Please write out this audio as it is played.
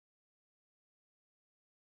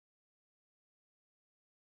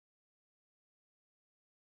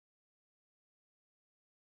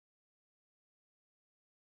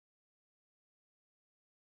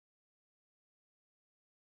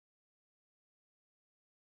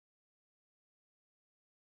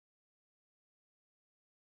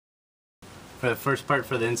For the first part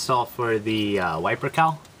for the install for the wiper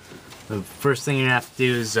cowl, the first thing you have to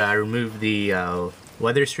do is remove the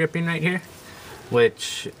weather stripping right here,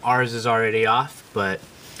 which ours is already off, but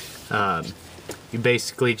you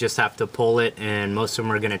basically just have to pull it, and most of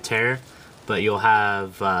them are going to tear, but you'll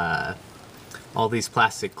have all these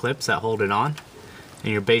plastic clips that hold it on,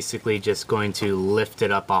 and you're basically just going to lift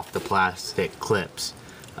it up off the plastic clips.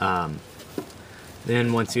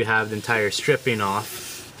 Then once you have the entire stripping off,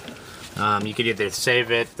 you could either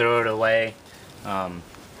save it, throw it away.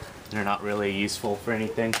 They're not really useful for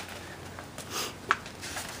anything.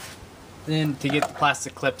 Then to get the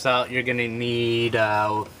plastic clips out, you're going to need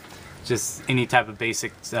just any type of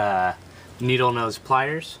basic needle nose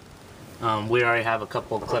pliers. We already have a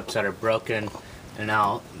couple of clips that are broken and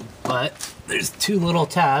out, but there's two little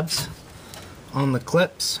tabs on the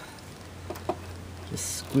clips.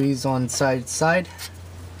 Just squeeze on side to side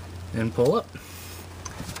and pull up.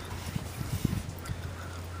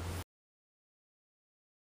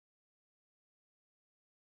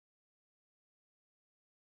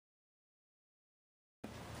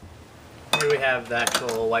 Here we have the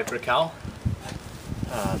actual wiper cowl.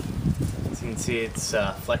 As you can see, it's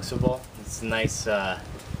flexible. It's a nice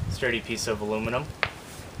sturdy piece of aluminum.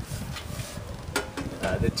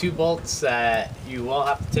 The two bolts that you will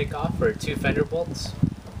have to take off are two fender bolts,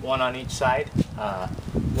 one on each side.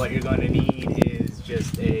 What you're going to need is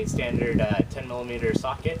just a standard 10mm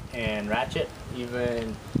socket and ratchet,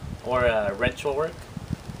 or a wrench will work.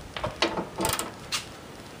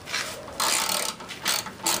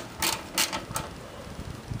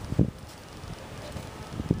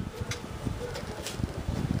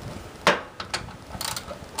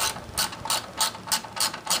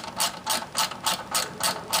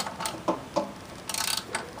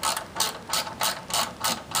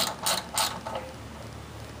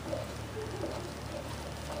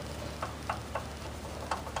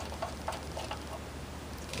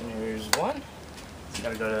 Here's one. Just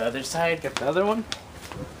gotta go to the other side, get the other one.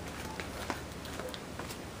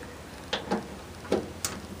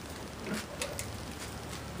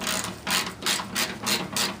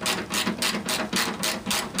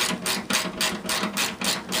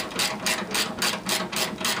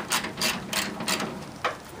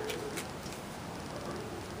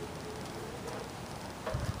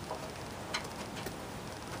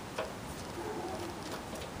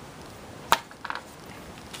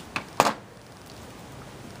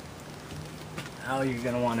 Now you're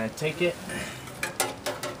going to want to take it,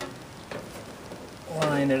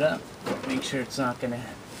 line it up, make sure it's not going to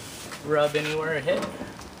rub anywhere or hit. Make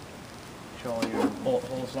sure all your bolt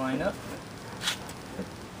holes line up.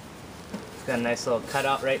 It's got a nice little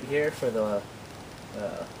cutout right here for the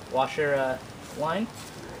washer line.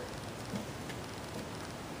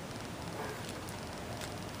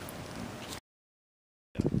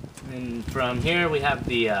 And from here we have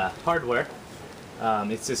the hardware.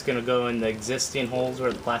 It's just going to go in the existing holes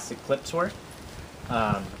where the plastic clips were.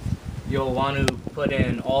 You'll want to put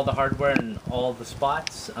in all the hardware in all the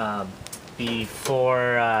spots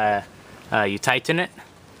before you tighten it.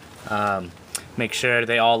 Make sure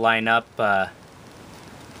they all line up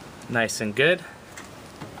nice and good.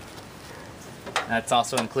 That's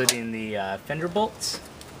also including the fender bolts.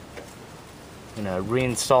 I'm going to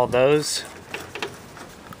reinstall those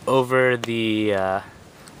over the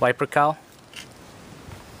wiper cowl.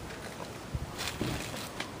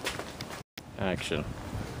 Action.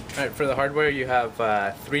 Alright, for the hardware you have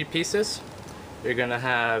 3 pieces. You're going to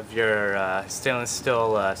have your stainless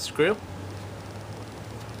steel screw,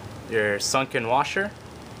 your sunken washer,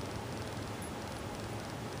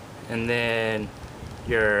 and then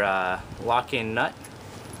your locking nut.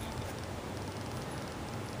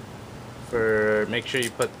 Make sure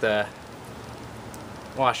you put the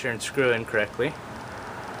washer and screw in correctly.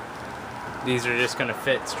 These are just going to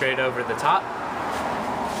fit straight over the top.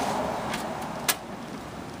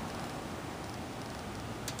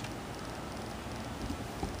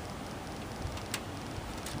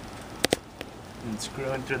 And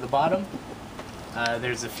screw in through the bottom.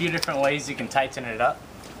 There's a few different ways you can tighten it up.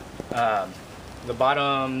 The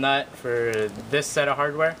bottom nut for this set of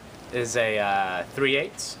hardware is a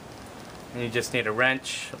 3/8, and you just need a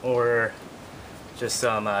wrench or just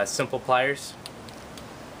some simple pliers.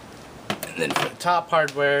 And then for the top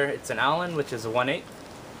hardware, it's an Allen, which is a 1/8.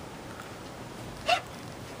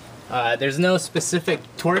 There's no specific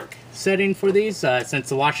torque setting for these since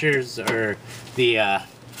the washers or the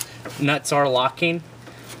nuts are locking.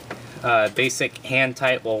 Basic hand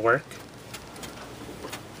tight will work.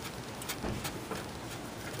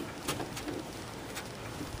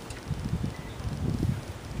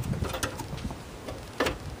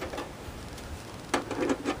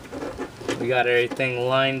 got everything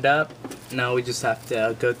lined up. Now we just have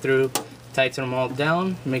to go through, tighten them all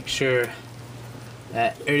down, make sure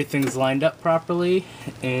that everything's lined up properly,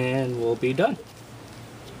 and we'll be done.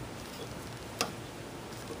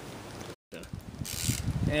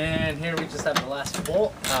 And here we just have the last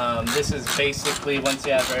bolt. This is basically once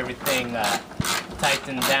you have everything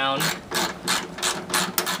tightened down.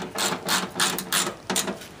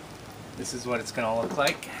 This is what it's going to look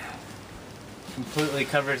like. Completely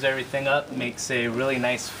covers everything up, makes a really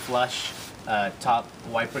nice flush top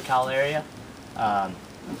wiper cowl area.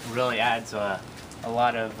 Really adds a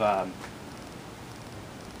lot of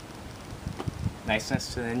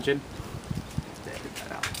niceness to the engine.